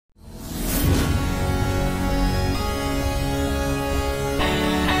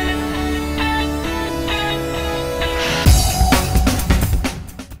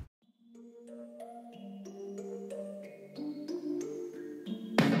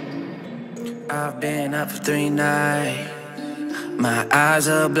I've been up for 3 nights. My eyes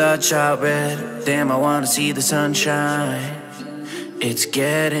are bloodshot red. Damn, I wanna see the sunshine. It's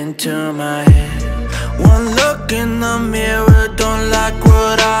getting to my head. One look in the mirror, don't like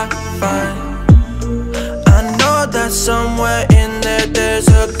what I find. I know that somewhere in there there's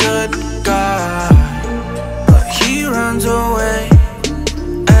a good guy, but he runs away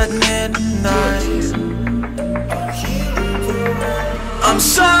at midnight. I'm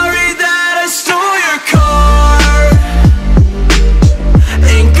sorry that I stole your car.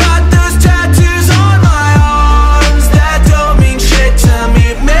 Ain't got those tattoos on my arms that don't mean shit to me.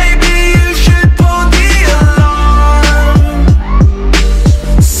 Maybe you should pull the alarm,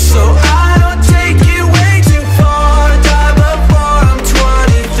 so I don't take it way too far. Die before I'm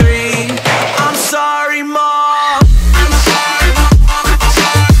 23. I'm sorry, Mom. I'm sorry, Mom.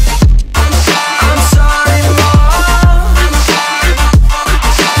 I'm sorry, Mom.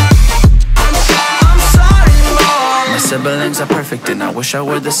 I'm sorry, Mom. My siblings are perfect and I wish I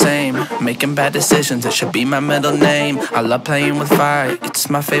were the same. Making bad decisions, it should be my middle name. I love playing with fire, it's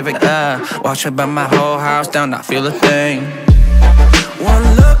my favorite. Watch it burn my whole house down, not feel a thing. One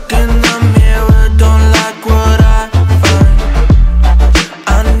look in the mirror, don't like what I find.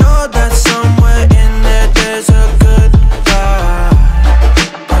 I know that somewhere in there there's a good guy,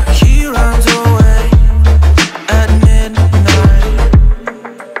 but he runs away at midnight.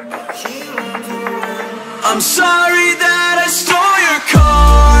 I'm sorry that I stole your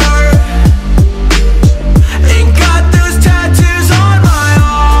car. Ain't got those tattoos on my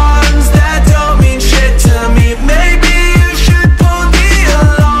arms that don't mean shit to me. Maybe you should pull the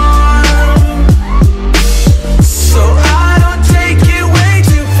alarm, so I don't take it way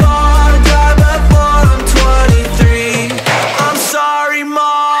too far. Die before I'm 23. I'm sorry,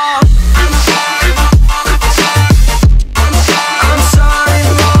 Mom. I'm sorry, Mom. I'm sorry,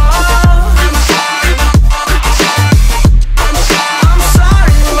 Mom. I'm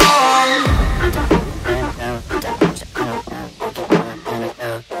sorry, Mom.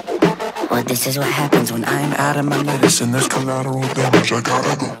 Well, this is what happens when I'm out of my medicine. There's collateral damage, I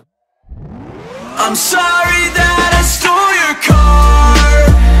gotta go. I'm sorry that I stole your car.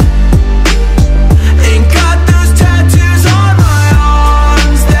 Ain't got those tattoos on my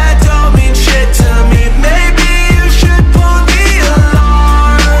arms that don't mean shit to me. Maybe you should pull the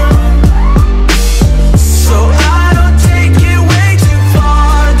alarm, so I don't take it way too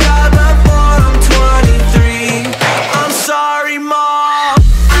far. Die before I'm 23. I'm sorry, Mom.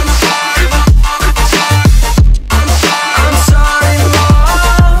 I'm sorry, Mom. I'm sorry, Mom. I'm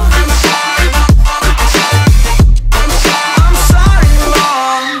sorry,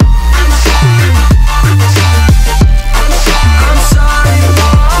 Mom.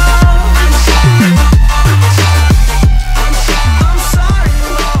 I'm sorry,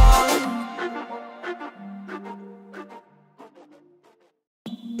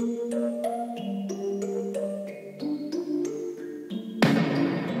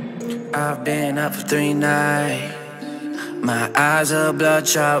 I've been up for 3 nights. My eyes are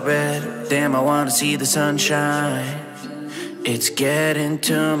bloodshot red. Damn, I wanna see the sunshine. It's getting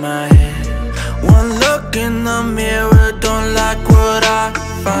to my head. One look in the mirror, don't like what I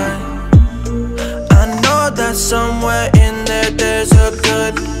find. I know that somewhere in there there's a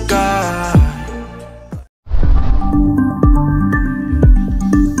good guy.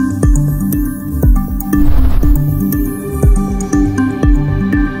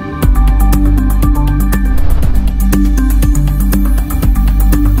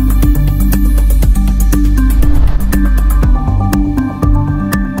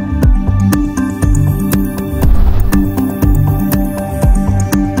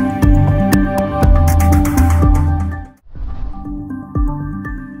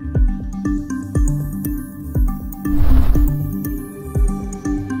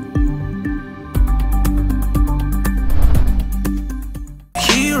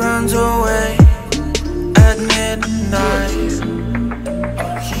 He runs away at midnight.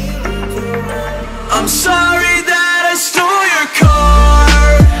 I'm sorry that I stole